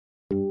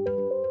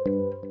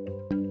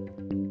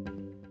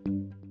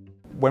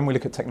when we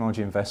look at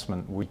technology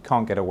investment, we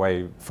can't get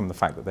away from the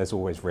fact that there's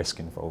always risk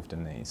involved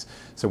in these.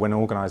 So when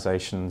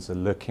organisations are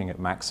looking at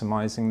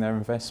maximising their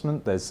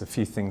investment, there's a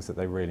few things that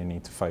they really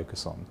need to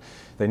focus on.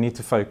 They need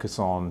to focus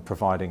on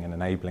providing an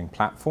enabling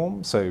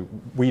platform. So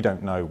we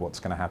don't know what's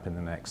going to happen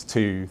in the next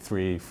 2,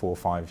 3, 4,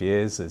 5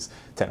 years as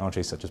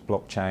technologies such as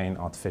blockchain,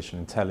 artificial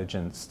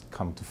intelligence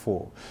come to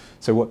fore.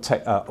 So what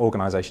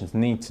organisations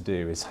need to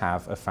do is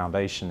have a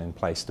foundation in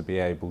place to be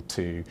able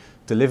to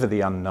deliver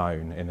the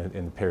unknown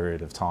in a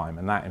period of time,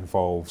 and that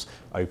involves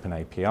open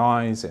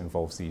APIs, it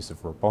involves the use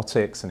of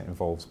robotics, and it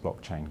involves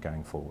blockchain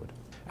going forward.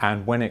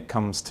 And when it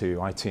comes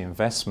to IT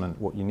investment,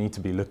 what you need to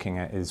be looking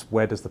at is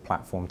where does the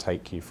platform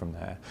take you from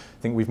there?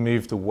 I think we've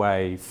moved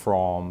away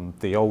from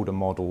the older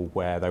model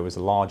where there was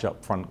a large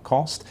upfront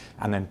cost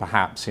and then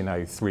perhaps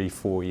 3,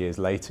 4 years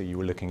later you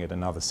were looking at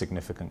another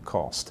significant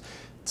cost.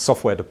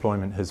 Software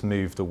deployment has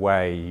moved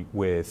away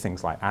with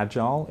things like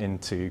Agile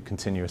into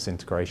continuous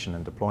integration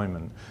and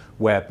deployment,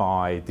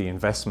 whereby the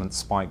investment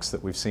spikes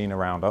that we've seen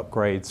around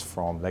upgrades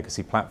from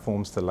legacy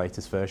platforms to the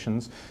latest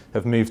versions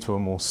have moved to a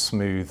more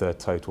smoother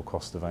total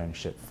cost of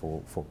ownership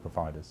for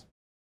providers.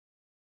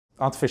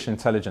 Artificial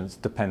intelligence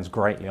depends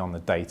greatly on the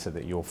data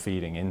that you're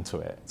feeding into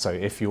it. So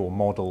if your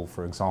model,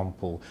 for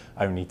example,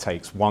 only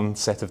takes one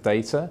set of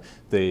data,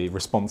 the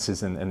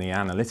responses and the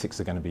analytics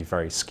are going to be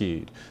very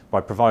skewed.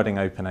 By providing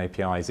open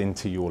APIs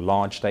into your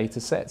large data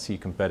sets, you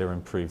can better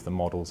improve the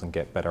models and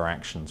get better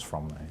actions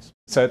from those.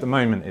 So at the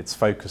moment, it's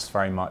focused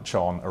very much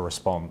on a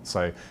response.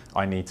 So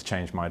I need to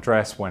change my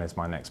address, when is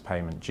my next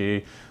payment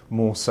due?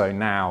 More so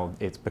now,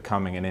 it's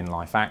becoming an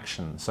in-life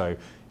action. So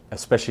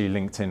especially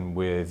linked in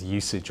with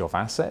usage of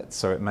assets.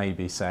 So it may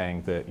be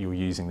saying that you're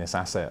using this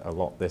asset a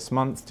lot this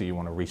month. Do you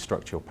want to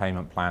restructure your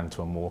payment plan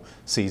to a more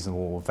seasonal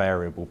or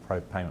variable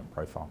payment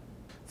profile?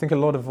 I think a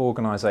lot of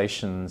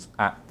organisations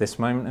at this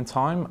moment in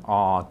time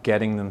are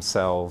getting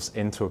themselves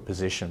into a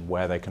position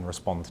where they can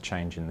respond to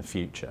change in the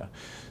future.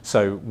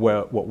 So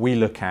what we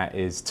look at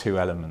is two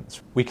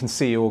elements. We can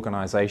see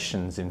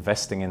organisations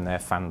investing in their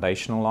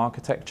foundational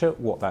architecture.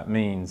 What that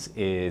means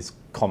is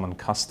common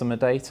customer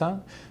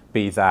data,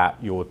 be that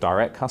your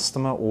direct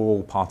customer or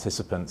all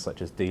participants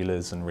such as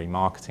dealers and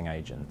remarketing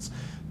agents.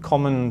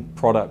 Common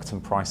product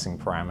and pricing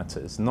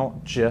parameters,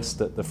 not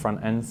just at the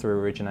front end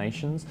through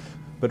originations,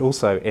 but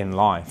also in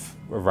life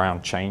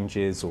around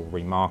changes or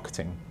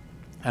remarketing.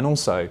 And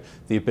also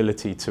the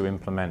ability to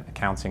implement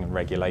accounting and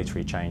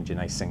regulatory change in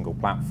a single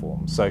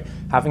platform. So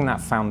having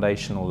that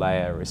foundational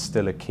layer is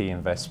still a key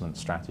investment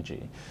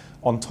strategy.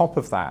 On top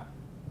of that,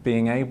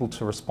 being able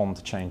to respond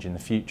to change in the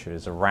future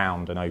is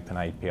around an open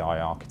API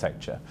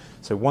architecture.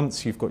 So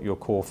once you've got your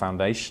core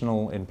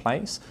foundational in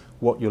place,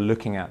 what you're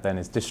looking at then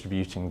is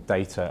distributing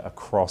data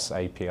across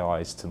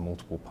APIs to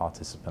multiple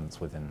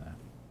participants within there.